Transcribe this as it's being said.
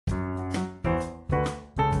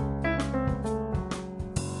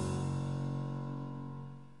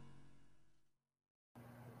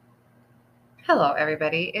Hello,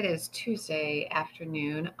 everybody. It is Tuesday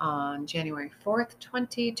afternoon on January 4th,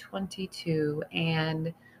 2022,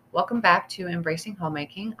 and welcome back to Embracing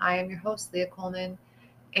Homemaking. I am your host, Leah Coleman,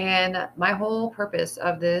 and my whole purpose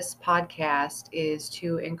of this podcast is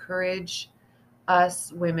to encourage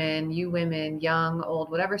us women, you women, young, old,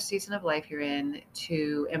 whatever season of life you're in,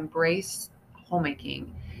 to embrace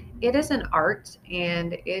homemaking. It is an art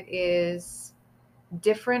and it is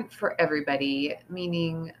different for everybody,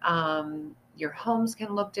 meaning your homes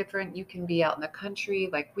can look different. You can be out in the country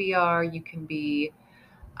like we are. You can be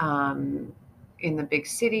um, in the big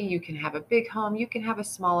city. You can have a big home. You can have a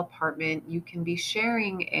small apartment. You can be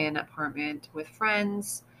sharing an apartment with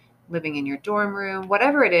friends, living in your dorm room.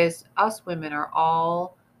 Whatever it is, us women are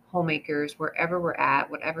all homemakers wherever we're at,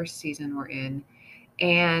 whatever season we're in.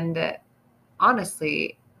 And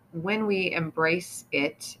honestly, when we embrace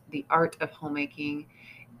it, the art of homemaking,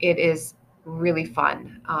 it is really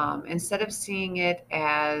fun. Instead of seeing it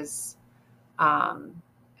as um,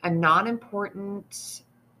 a non important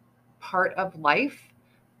part of life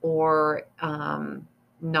or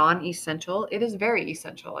non essential, it is very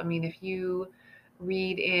essential. I mean, if you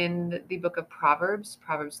read in the book of Proverbs,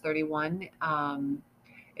 Proverbs 31,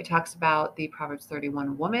 it talks about the Proverbs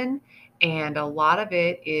 31 woman, and a lot of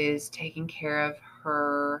it is taking care of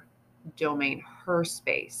her domain, her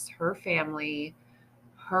space, her family,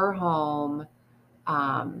 her home.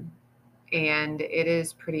 Um, and it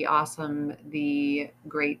is pretty awesome, the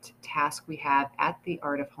great task we have at the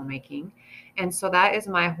art of homemaking. And so that is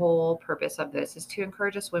my whole purpose of this, is to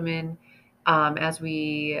encourage us women as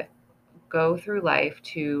we go through life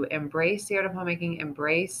to embrace the art of homemaking,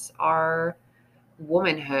 embrace our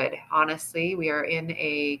womanhood. Honestly, we are in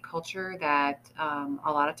a culture that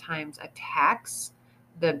a lot of times attacks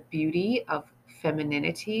the beauty of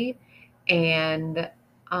femininity, and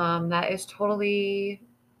that is totally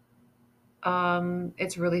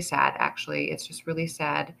it's really sad, actually. It's just really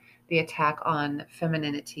sad, the attack on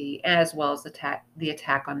femininity as well as the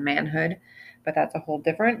attack on manhood, but that's a whole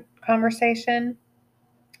different conversation.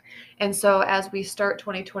 And so as we start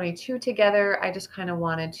 2022 together, I just kind of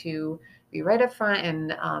wanted to be right up front.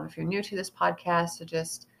 And if you're new to this podcast, to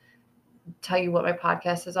just tell you what my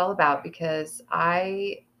podcast is all about, because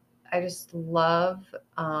I just love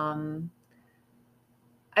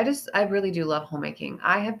I really do love homemaking.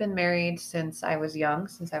 I have been married since I was young,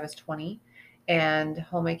 since I was 20, and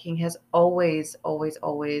homemaking has always, always,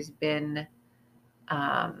 always been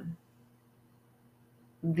um,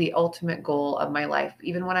 the ultimate goal of my life.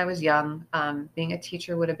 Even when I was young, being a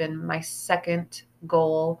teacher would have been my second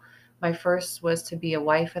goal. My first was to be a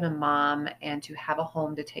wife and a mom and to have a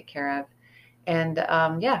home to take care of. And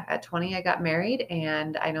yeah, at 20, I got married.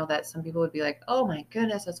 And I know that some people would be like, oh my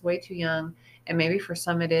goodness, that's way too young. And maybe for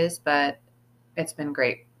some it is, but it's been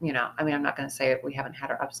great. I mean, I'm not going to say we haven't had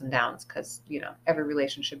our ups and downs, because, every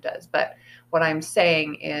relationship does. But what I'm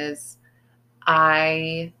saying is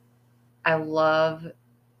I I love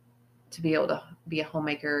to be able to be a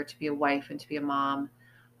homemaker, to be a wife, and to be a mom.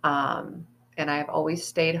 And I've always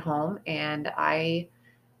stayed home. And I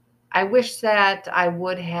wish that I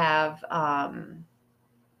would have,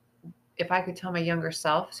 if I could tell my younger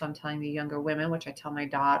self. So I'm telling the younger women, which I tell my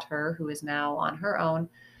daughter, who is now on her own,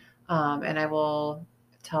 and I will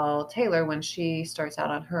tell Taylor when she starts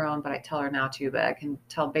out on her own. But I tell her now too. But I can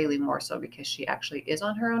tell Bailey more so because she actually is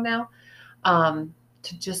on her own now.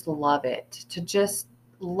 To just love it, to just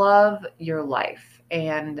love your life,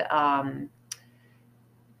 and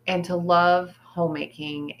to love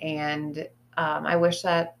homemaking. And I wish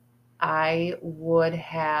that I would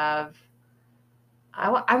have.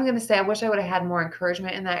 I'm going to say I wish I would have had more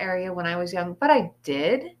encouragement in that area when I was young, but I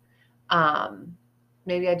did. Um,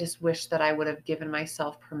 Maybe I just wish that I would have given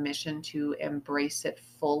myself permission to embrace it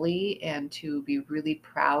fully and to be really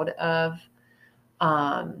proud of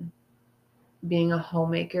um, being a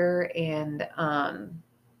homemaker. And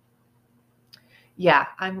yeah,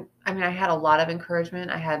 I mean, I had a lot of encouragement.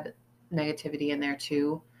 I had negativity in there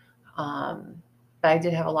too. Um, but I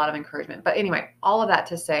did have a lot of encouragement. But anyway, all of that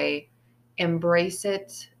to say, embrace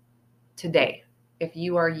it today. If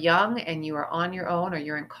you are young and you are on your own, or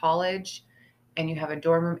you're in college and you have a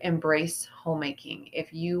dorm room, embrace homemaking.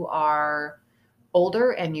 If you are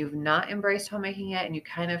older and you've not embraced homemaking yet and you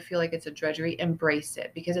kind of feel like it's a drudgery, embrace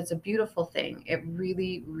it, because it's a beautiful thing. It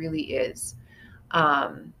really, really is.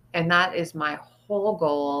 And that is my whole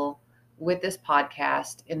goal with this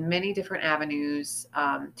podcast, in many different avenues,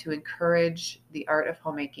 to encourage the art of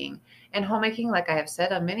homemaking. And homemaking, like I have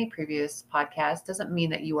said on many previous podcasts, doesn't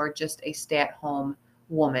mean that you are just a stay-at-home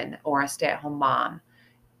woman or a stay-at-home mom.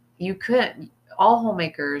 You could, all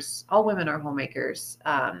homemakers, all women are homemakers.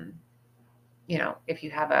 if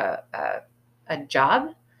you have a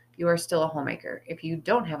job, you are still a homemaker. If you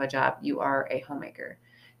don't have a job, you are a homemaker,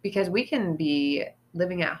 because we can be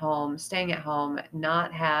living at home, staying at home,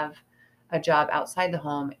 not have a job outside the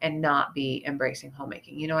home and not be embracing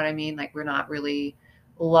homemaking. You know what I mean? Like, we're not really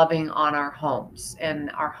loving on our homes,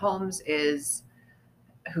 and our homes is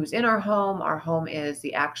who's in our home. Our home is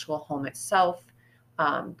the actual home itself.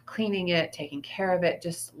 Cleaning it, taking care of it,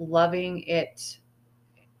 just loving it.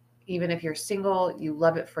 Even if you're single, you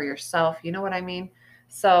love it for yourself. You know what I mean?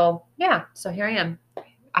 So, yeah, so here I am.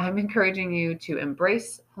 I'm encouraging you to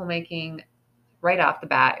embrace homemaking right off the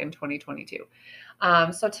bat in 2022.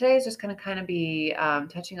 So today is just going to kind of be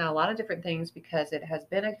touching on a lot of different things, because it has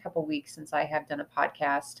been a couple weeks since I have done a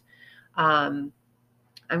podcast. Um,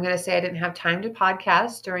 I'm going to say I didn't have time to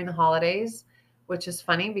podcast during the holidays, which is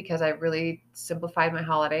funny because I really simplified my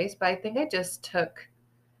holidays. But I think I just took,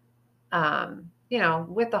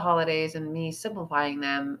 with the holidays and me simplifying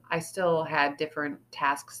them, I still had different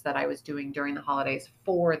tasks that I was doing during the holidays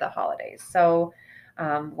for the holidays. So,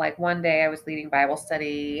 like one day I was leading Bible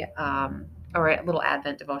study, or a little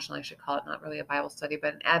Advent devotional, I should call it, not really a Bible study,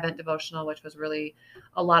 but an Advent devotional, which was really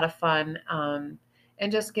a lot of fun.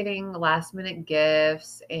 And just getting last minute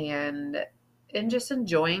gifts and just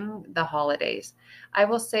enjoying the holidays. I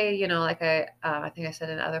will say, I think I said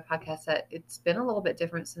in other podcasts that it's been a little bit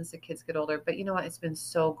different since the kids get older, but you know what? It's been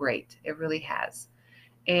so great. It really has.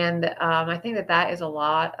 And I think that is a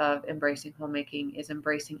lot of embracing homemaking, is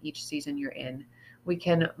embracing each season you're in. We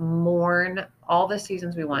can mourn all the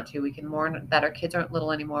seasons we want to. We can mourn that our kids aren't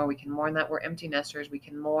little anymore. We can mourn that we're empty nesters. We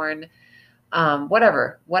can mourn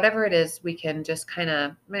whatever it is. We can just kind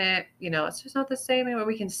of, it's just not the same anymore.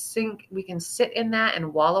 We can sit in that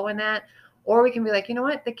and wallow in that. Or we can be like, you know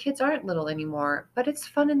what? The kids aren't little anymore, but it's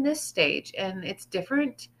fun in this stage and it's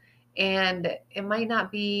different. And it might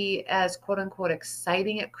not be as quote unquote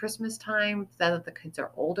exciting at Christmas time now that the kids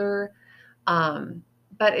are older.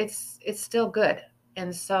 But it's still good.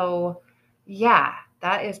 And so, yeah,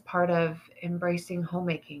 that is part of embracing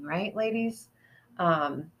homemaking, right, ladies?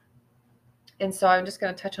 Um, and so I'm just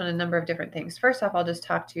going to touch on a number of different things. First off, I'll just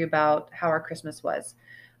talk to you about how our Christmas was.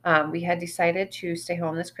 We had decided to stay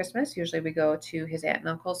home this Christmas. Usually we go to his aunt and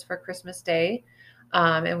uncle's for Christmas Day.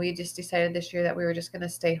 And we just decided this year that we were just going to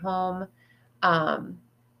stay home. Um,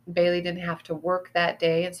 Bailey didn't have to work that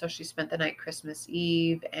day, and so she spent the night Christmas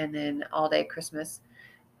Eve and then all day Christmas,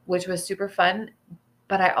 which was super fun.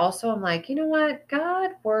 But I also am like, you know what?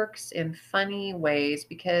 God works in funny ways,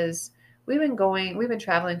 because we've been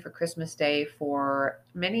traveling for Christmas Day for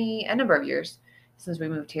a number of years since we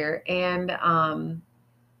moved here. And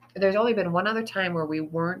there's only been one other time where we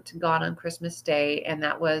weren't gone on Christmas Day, and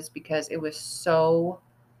that was because it was so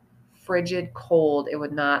frigid cold, it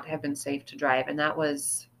would not have been safe to drive. And that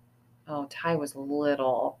was, Ty was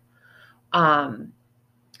little. Um,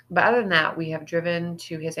 but other than that, we have driven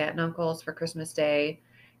to his aunt and uncle's for Christmas Day.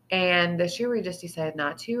 And this year we just decided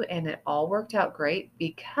not to. And it all worked out great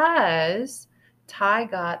because Ty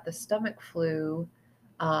got the stomach flu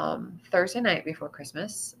Thursday night before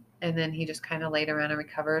Christmas. And then he just kind of laid around and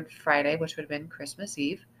recovered Friday, which would have been Christmas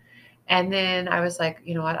Eve. And then I was like,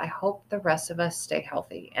 you know what? I hope the rest of us stay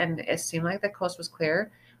healthy. And it seemed like the coast was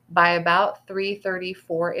clear. By about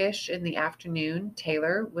 3:34-ish in the afternoon,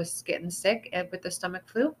 Taylor was getting sick with the stomach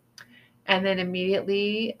flu. And then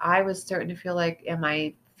immediately I was starting to feel like, am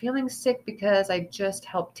I feeling sick because I just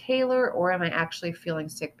helped Taylor, or am I actually feeling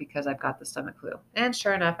sick because I've got the stomach flu? And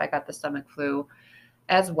sure enough, I got the stomach flu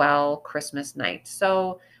as well Christmas night.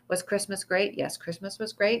 So was Christmas great? Yes, Christmas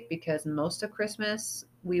was great because most of Christmas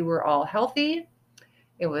we were all healthy.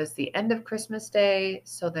 It was the end of Christmas Day.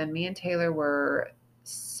 So then me and Taylor were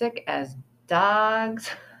sick as dogs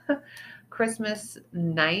Christmas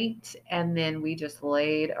night. And then we just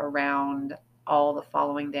laid around all the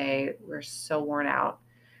following day. We're so worn out.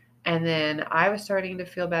 And then I was starting to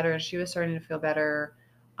feel better and she was starting to feel better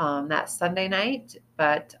that Sunday night.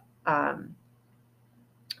 But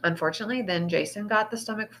unfortunately, then Jason got the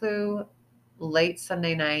stomach flu late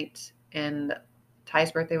Sunday night, and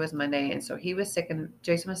Ty's birthday was Monday. And so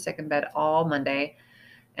Jason was sick in bed all Monday.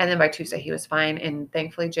 And then by Tuesday, he was fine. And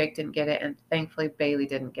thankfully, Jake didn't get it. And thankfully, Bailey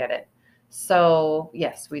didn't get it. So,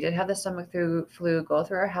 yes, we did have the stomach flu go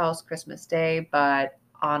through our house Christmas Day. But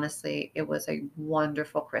honestly, it was a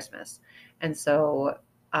wonderful Christmas. And so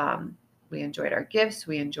we enjoyed our gifts.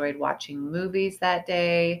 We enjoyed watching movies that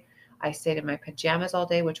day. I stayed in my pajamas all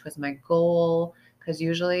day, which was my goal. Because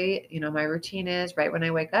usually, my routine is right when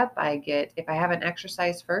I wake up, if I haven't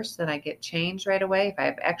exercised first, then I get changed right away. If I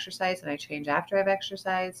have exercise, then I change after I've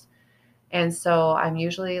exercised. And so I'm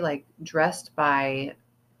usually like dressed by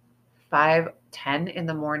 5:10 in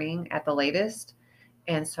the morning at the latest.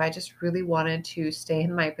 And so I just really wanted to stay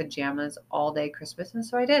in my pajamas all day Christmas, and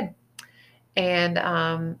so I did. And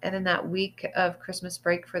then that week of Christmas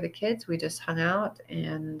break for the kids, we just hung out,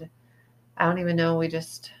 and I don't even know, we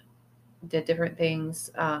just did different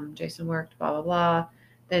things. Jason worked, blah, blah, blah.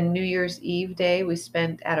 Then New Year's Eve day, we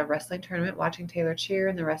spent at a wrestling tournament watching Taylor cheer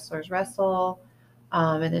and the wrestlers wrestle.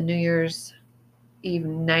 And then New Year's Eve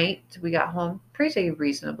night, we got home pretty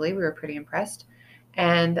reasonably. We were pretty impressed.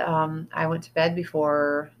 And I went to bed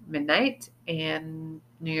before midnight. And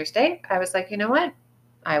New Year's Day, I was like, you know what?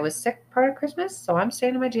 I was sick part of Christmas, so I'm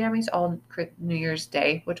staying in my jammies all New Year's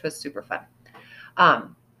Day, which was super fun.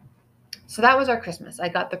 So that was our Christmas. I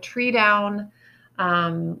got the tree down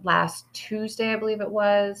last Tuesday, I believe it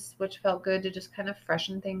was, which felt good to just kind of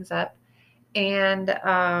freshen things up. And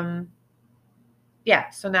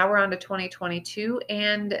yeah, so now we're on to 2022,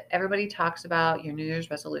 and everybody talks about your New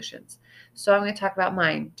Year's resolutions. So I'm going to talk about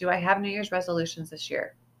mine. Do I have New Year's resolutions this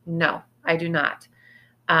year? No, I do not.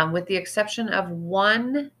 With the exception of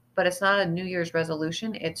one, but it's not a New Year's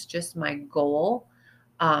resolution. It's just my goal.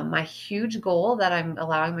 My huge goal that I'm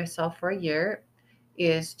allowing myself for a year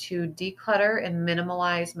is to declutter and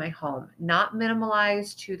minimalize my home. Not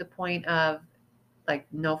minimalize to the point of like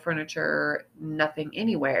no furniture, nothing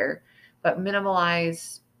anywhere, but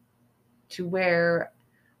minimalize to where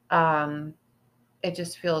it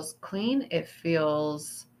just feels clean. It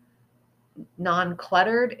feels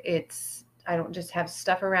non-cluttered. I don't just have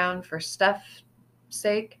stuff around for stuff's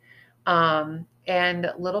sake.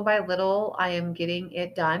 And little by little, I am getting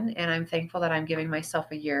it done, and I'm thankful that I'm giving myself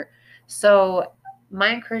a year. So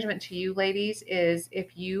my encouragement to you ladies is,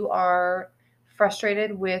 if you are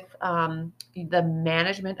frustrated with the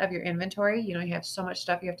management of your inventory, you have so much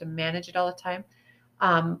stuff, you have to manage it all the time.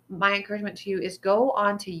 My encouragement to you is go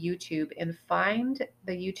onto YouTube and find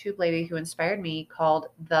the YouTube lady who inspired me, called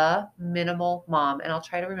The Minimal Mom. And I'll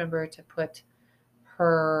try to remember to put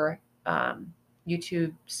her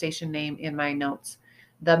YouTube station name in my notes.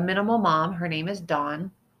 The Minimal Mom, her name is Dawn,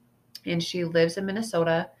 and she lives in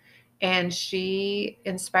Minnesota. And she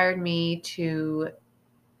inspired me to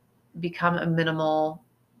become a minimal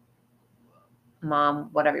mom,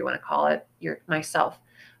 whatever you want to call it, myself.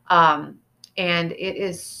 And it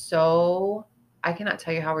is so, I cannot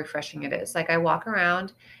tell you how refreshing it is. Like, I walk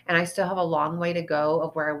around and I still have a long way to go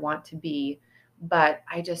of where I want to be, but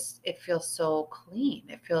it feels so clean.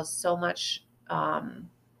 It feels so much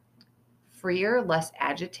freer, less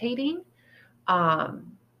agitating.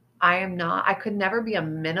 Um, I could never be a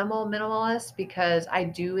minimalist, because I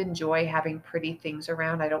do enjoy having pretty things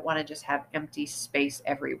around. I don't want to just have empty space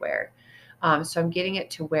everywhere. So I'm getting it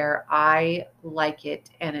to where I like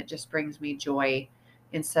it, and it just brings me joy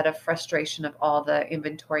instead of frustration of all the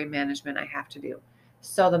inventory management I have to do.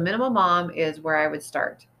 So the Minimal Mom is where I would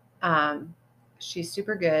start. She's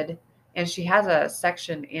super good, and she has a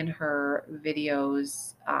section in her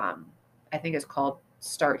videos. I think it's called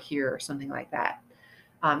Start Here or something like that.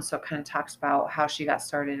 So it kind of talks about how she got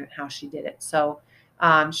started and how she did it. So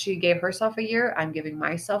she gave herself a year. I'm giving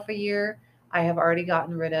myself a year. I have already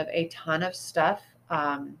gotten rid of a ton of stuff.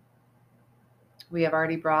 We have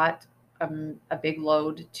already brought a big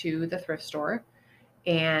load to the thrift store,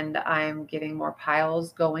 and I'm getting more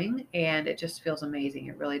piles going, and it just feels amazing.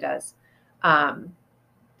 It really does.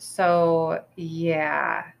 So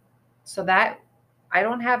yeah, so that, I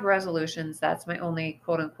don't have resolutions. That's my only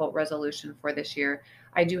quote unquote resolution for this year.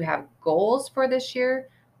 I do have goals for this year,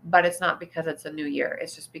 but it's not because it's a new year.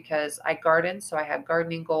 It's just because I garden. So I have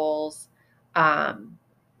gardening goals. Um,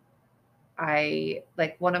 I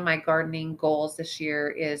like, one of my gardening goals this year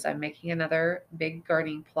is I'm making another big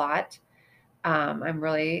gardening plot. I'm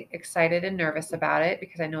really excited and nervous about it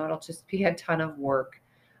because I know it'll just be a ton of work.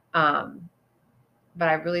 Um, but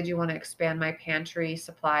I really do want to expand my pantry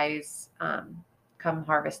supplies come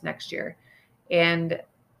harvest next year. And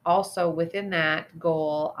also within that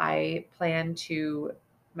goal, my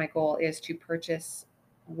goal is to purchase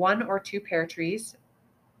one or two pear trees.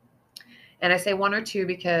 And I say one or two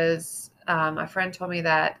because a friend told me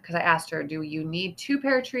that, because I asked her, do you need two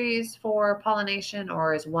pear trees for pollination,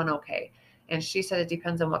 or is one okay? And she said it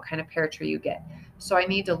depends on what kind of pear tree you get. So I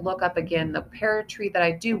need to look up again the pear tree that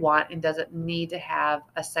I do want, and does it need to have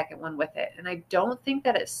a second one with it. And I don't think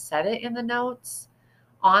that it said it in the notes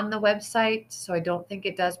on the website, so I don't think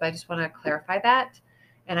it does, but I just want to clarify that.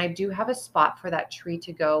 And I do have a spot for that tree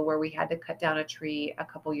to go, where we had to cut down a tree a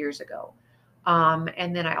couple years ago.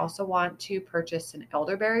 And then I also want to purchase an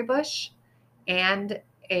elderberry bush and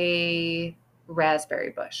a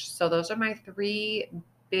raspberry bush. So those are my three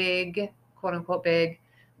big, quote unquote, big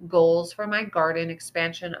goals for my garden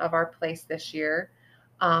expansion of our place this year.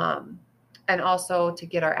 Um, and also to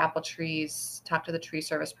get our apple trees, talk to the tree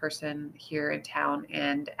service person here in town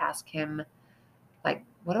and ask him, like,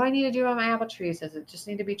 what do I need to do on my apple trees? Does it just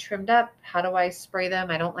need to be trimmed up? How do I spray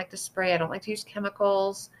them? I don't like to spray. I don't like to use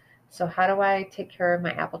chemicals. So how do I take care of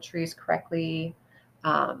my apple trees correctly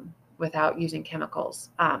without using chemicals?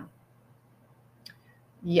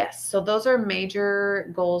 Yes, so those are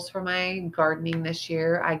major goals for my gardening this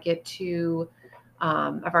year. I get to,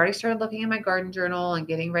 I've already started looking in my garden journal and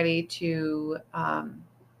getting ready to,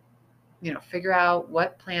 figure out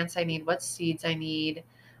what plants I need, what seeds I need.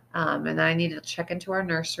 And then I need to check into our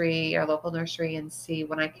nursery, our local nursery, and see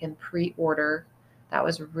when I can pre-order. That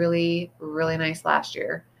was really, really nice last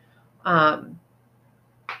year. Um,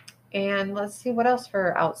 and let's see what else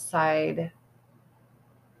for outside.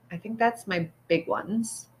 I think that's my big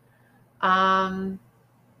ones. Um,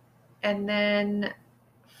 and then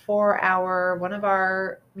for one of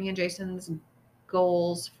our, me and Jason's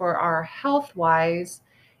goals for our health wise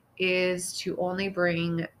is to only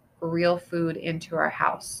bring real food into our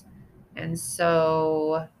house. And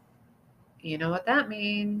so, you know what that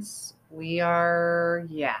means? We are,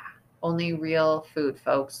 only real food,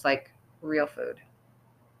 folks, like real food,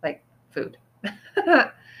 like food.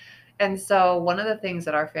 And so, one of the things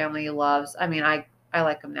that our family loves, I mean, I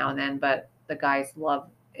like them now and then, but the guys love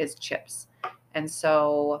is chips. And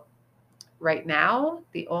so, right now,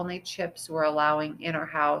 the only chips we're allowing in our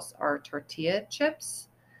house are tortilla chips.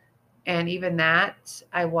 And even that,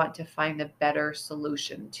 I want to find a better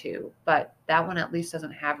solution to. But that one at least doesn't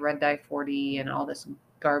have red dye 40 and all this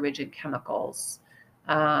garbage and chemicals.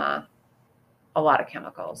 Uh, a lot of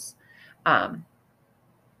chemicals. Um,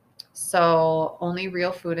 so only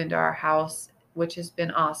real food into our house, which has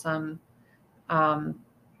been awesome. Um,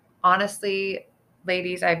 Honestly,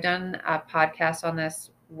 ladies, I've done a podcast on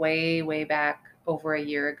this way, way back over a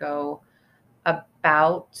year ago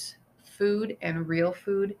about food and real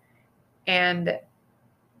food. And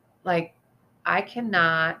like, I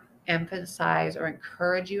cannot emphasize or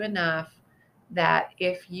encourage you enough that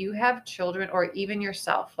if you have children or even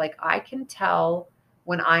yourself, like, I can tell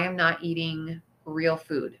when I am not eating real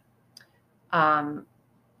food. Um,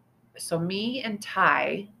 so me and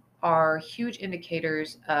Ty are huge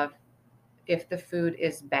indicators of if the food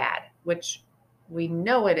is bad, which we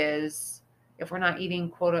know it is if we're not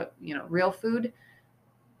eating real food,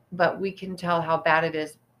 but we can tell how bad it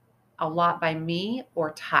is a lot by me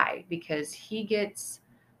or Ty because he gets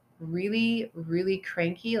really, really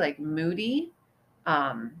cranky, like moody,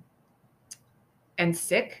 um, and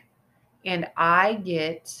sick. And I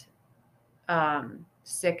get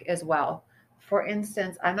sick as well. For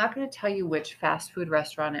instance, I'm not going to tell you which fast food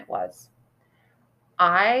restaurant it was.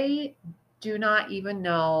 I do not even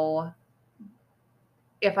know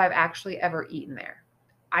if I've actually ever eaten there.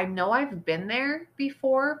 I know I've been there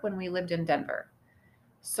before when we lived in Denver.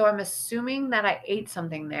 So I'm assuming that I ate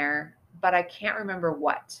something there, but I can't remember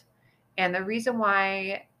what. And the reason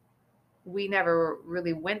why we never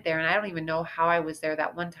really went there, and I don't even know how I was there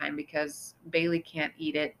that one time because Bailey can't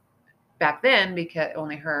eat it back then because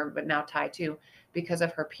only her, but now Ty too, because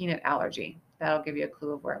of her peanut allergy. That'll give you a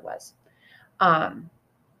clue of where it was. Um,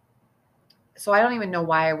 so I don't even know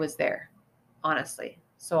why I was there, honestly.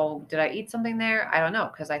 So did I eat something there? I don't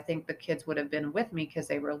know because I think the kids would have been with me because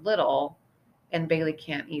they were little and Bailey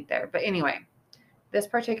can't eat there. But anyway, this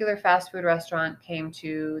particular fast food restaurant came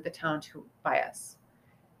to the town to by us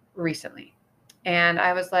recently. And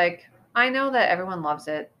I was like, I know that everyone loves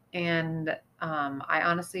it. And I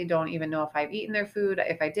honestly don't even know if I've eaten their food.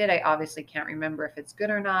 If I did, I obviously can't remember if it's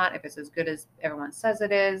good or not, if it's as good as everyone says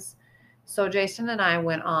it is. So Jason and I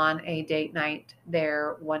went on a date night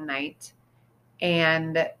there one night.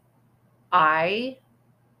 And I,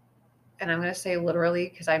 and I'm going to say literally,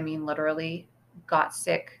 because I mean literally, got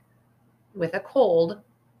sick with a cold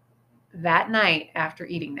that night after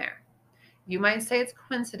eating there. You might say it's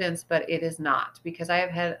coincidence, but it is not because I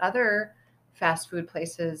have had other fast food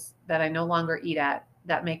places that I no longer eat at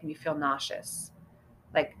that make me feel nauseous,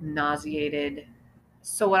 like nauseated.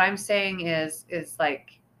 So what I'm saying is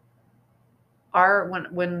like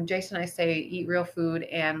when Jason and I say eat real food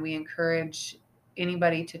and we encourage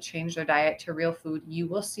anybody to change their diet to real food, you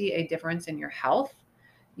will see a difference in your health.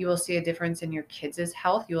 You will see a difference in your kids'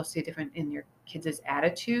 health. You will see a difference in your kids'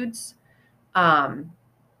 attitudes.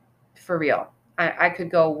 For real. I could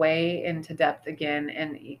go way into depth again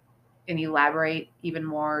and elaborate even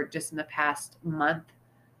more just in the past month,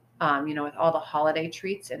 with all the holiday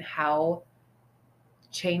treats and how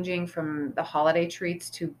changing from the holiday treats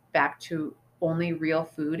to back to only real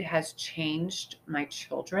food has changed my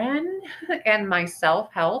children and my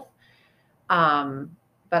self-health. Um,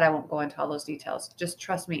 but I won't go into all those details. Just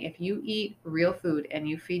trust me, if you eat real food and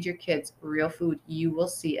you feed your kids real food, you will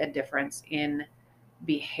see a difference in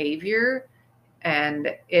behavior.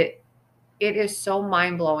 And it is so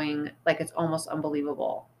mind-blowing, like it's almost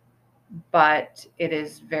unbelievable, but it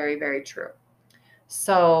is very, very true.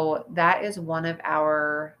 So that is one of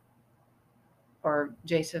our, or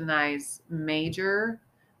Jason and I's major,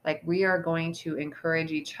 like we are going to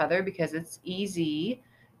encourage each other because it's easy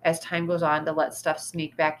as time goes on to let stuff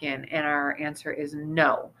sneak back in. And our answer is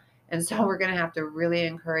no. And so we're going to have to really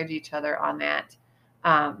encourage each other on that.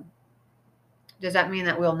 Um, does that mean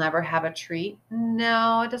that we'll never have a treat?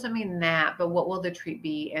 No, it doesn't mean that. But what will the treat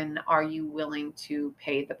be? And are you willing to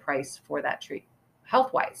pay the price for that treat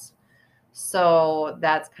health wise? So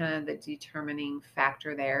that's kind of the determining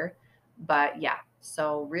factor there. But yeah,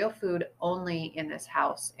 so real food only in this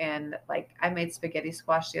house. And like I made spaghetti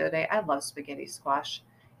squash the other day. I love spaghetti squash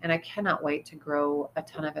and I cannot wait to grow a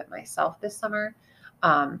ton of it myself this summer.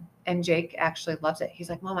 And Jake actually loves it. He's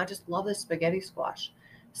like, Mom, I just love this spaghetti squash.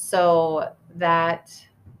 So that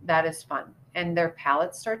is fun. And their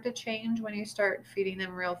palates start to change when you start feeding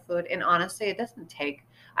them real food. And honestly, it doesn't take,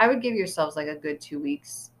 I would give yourselves like a good 2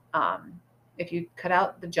 weeks. If you cut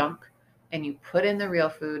out the junk and you put in the real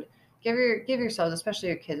food, give yourselves, especially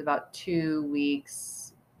your kids, about 2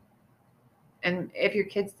 weeks. And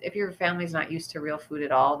if your family's not used to real food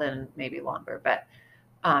at all, then maybe longer. But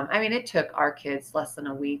I mean, it took our kids less than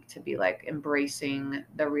a week to be like embracing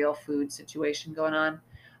the real food situation going on.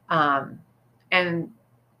 Um, and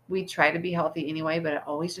we try to be healthy anyway, but it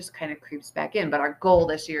always just kind of creeps back in. But our goal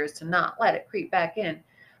this year is to not let it creep back in.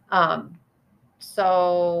 Um,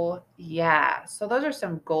 so yeah, so those are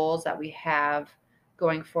some goals that we have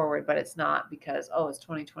going forward, but it's not because, oh, it's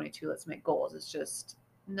 2022, let's make goals. It's just,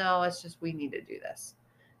 no, it's just we need to do this.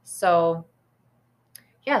 So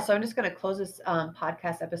yeah, so I'm just going to close this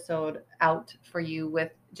podcast episode out for you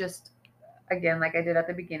with just, again, like I did at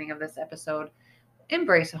the beginning of this episode,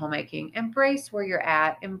 embrace homemaking, embrace where you're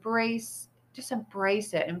at, just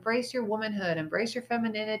embrace it, embrace your womanhood, embrace your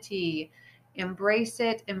femininity, embrace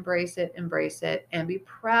it, embrace it, and be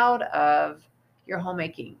proud of your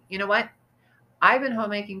homemaking. You know what? I've been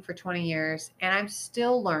homemaking for 20 years and I'm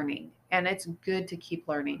still learning, and it's good to keep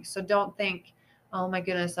learning. So don't think, oh my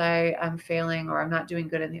goodness, I'm failing or I'm not doing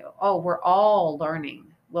good in the, oh, we're all learning.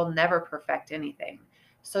 We'll never perfect anything.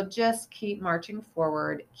 So just keep marching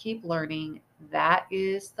forward, keep learning. That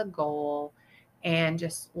is the goal. And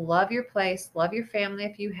just love your place, love your family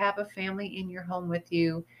if you have a family in your home with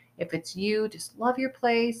you. If it's you, just love your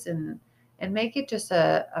place and make it just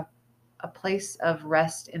a place of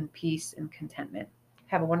rest and peace and contentment.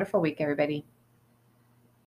 Have a wonderful week, everybody.